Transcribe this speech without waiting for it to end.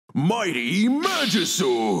Mighty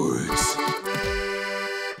Magiswords!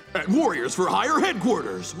 At Warriors for Hire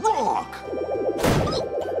headquarters, rock!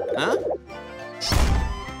 Huh?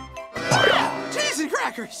 Cheese and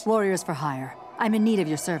crackers! Warriors for Hire. I'm in need of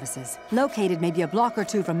your services. Located maybe a block or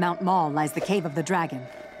two from Mount Maul lies the Cave of the Dragon.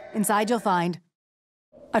 Inside you'll find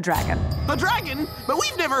a dragon. A dragon? But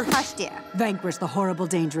we've never... Hush, dear. Vanquish the horrible,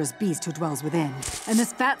 dangerous beast who dwells within. And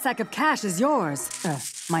this fat sack of cash is yours.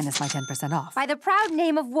 Minus my 10% off. By the proud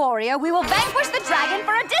name of Warrior, we will vanquish the dragon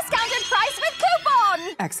for a discounted price with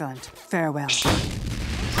coupon! Excellent. Farewell.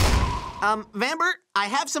 Vambre, I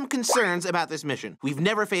have some concerns about this mission. We've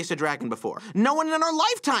never faced a dragon before. No one in our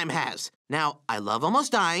lifetime has. Now, I love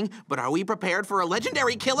almost dying, but are we prepared for a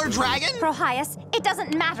legendary killer dragon? Prohyas, it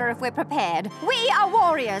doesn't matter if we're prepared. We are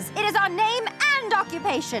warriors. It is our name and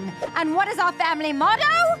occupation. And what is our family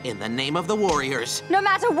motto? In the name of the warriors. No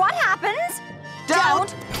matter what happens, Don't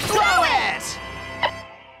throw it!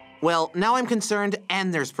 Well, now I'm concerned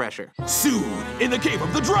and there's pressure. Soon, in the Cave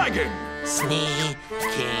of the Dragon!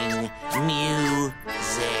 Sneaking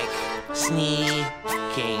music.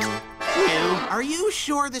 Sneaking new. Are you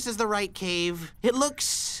sure this is the right cave? It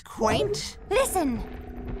looks quaint. Listen.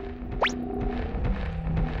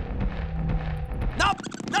 Nope.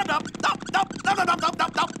 Nope, nope, nope, nope, nope, nope, nope, nope,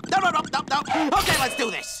 nope, nope, nope, nope, nope, nope. Okay, let's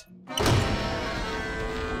do this.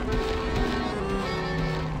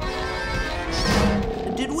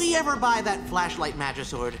 Did we ever buy that flashlight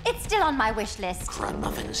Magisword? It's still on my wish list. Crud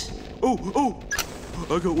muffins. Oh!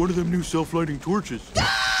 I got one of them new self-lighting torches.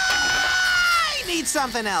 I need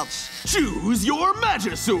something else. Choose your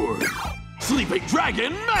Magisword! Sleeping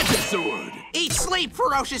Dragon Magisword! Eat sleep,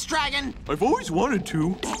 ferocious dragon. I've always wanted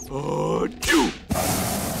to. Chew!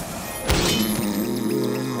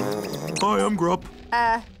 Hi, I'm Grup.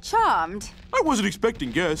 Charmed. I wasn't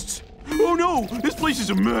expecting guests. Oh no, this place is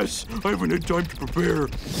a mess. I haven't had time to prepare.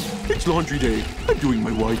 It's laundry day. I'm doing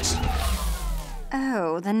my whites.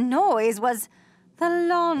 Oh, the noise was the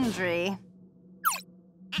laundry.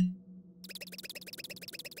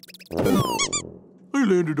 I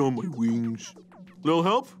landed on my wings. Little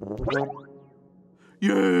help?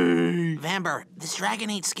 Yay! Vambre, this dragon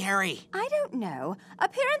ain't scary. I don't know.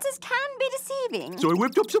 Appearances can be deceiving. So I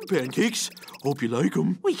whipped up some pancakes. Hope you like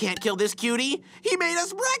them. We can't kill this cutie. He made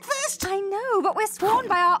us breakfast. I know, but we're sworn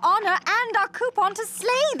by our honor and our coupon to slay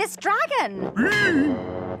this dragon.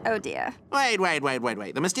 Oh, dear. Wait.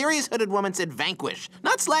 The mysterious hooded woman said vanquish,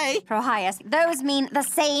 not slay. Prohyas, those mean the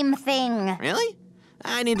same thing. Really?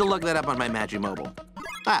 I need to look that up on my Magimobile.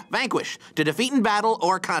 Vanquish, to defeat in battle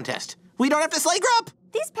or contest. We don't have to slay Grup.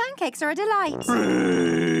 These pancakes are a delight.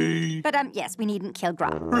 Hooray! But, yes, we needn't kill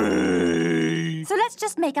Grup. Hooray! So let's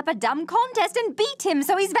just make up a dumb contest and beat him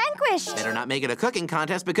so he's vanquished. Better not make it a cooking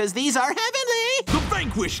contest because these are heavenly. The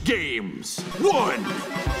Vanquish Games! 1!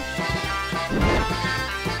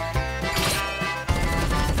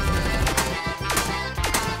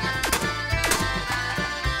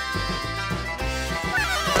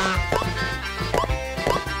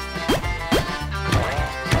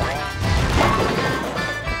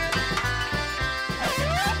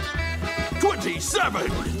 $27!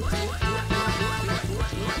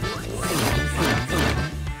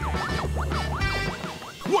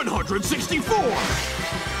 $164!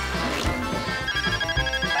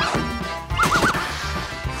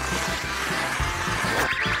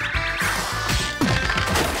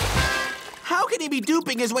 How can he be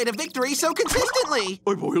duping his way to victory so consistently?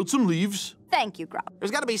 I boiled some leaves. Thank you, Grup.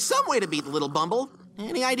 There's got to be some way to beat the little bumble.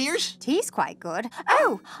 Any ideas? Tea's quite good.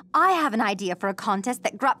 Oh, I have an idea for a contest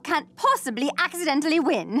that Grup can't possibly accidentally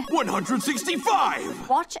win. 165!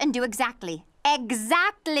 Watch and do exactly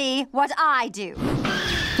what I do.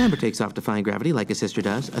 Vambre takes off defying gravity like his sister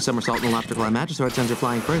does. A somersault and a lobster claw Magisword sends her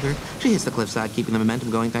flying further. She hits the cliffside, keeping the momentum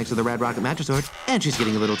going thanks to the red rocket Magisword. And she's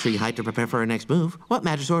getting a little tree height to prepare for her next move. What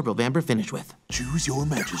Magisword will Vambre finish with? Choose your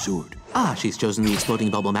Magisword. She's chosen the exploding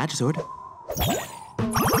bubble Magisword.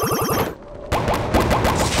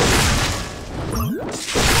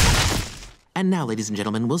 And now, ladies and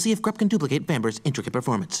gentlemen, we'll see if Grup can duplicate Vambre's intricate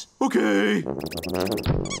performance. Okay.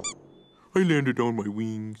 I landed on my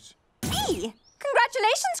wings. Me?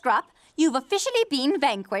 Congratulations, Grup. You've officially been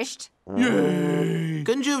vanquished. Yay!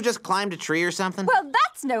 Couldn't you have just climbed a tree or something? Well,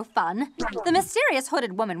 that's no fun. The mysterious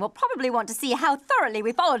hooded woman will probably want to see how thoroughly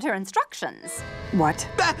we followed her instructions. What?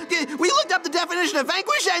 We looked up the definition of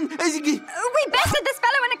vanquish and... We bested this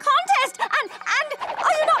fellow in a contest, and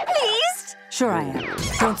are you not pleased? Sure I am.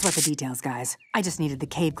 Don't sweat the details, guys. I just needed the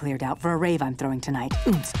cave cleared out for a rave I'm throwing tonight.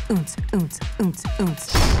 Oons, oons, oons, oons,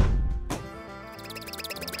 oons.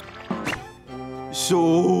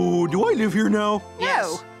 So, do I live here now? No.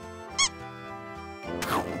 Yes.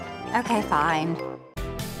 Okay, fine.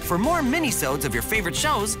 For more mini-sodes of your favorite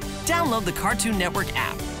shows, download the Cartoon Network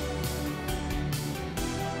app.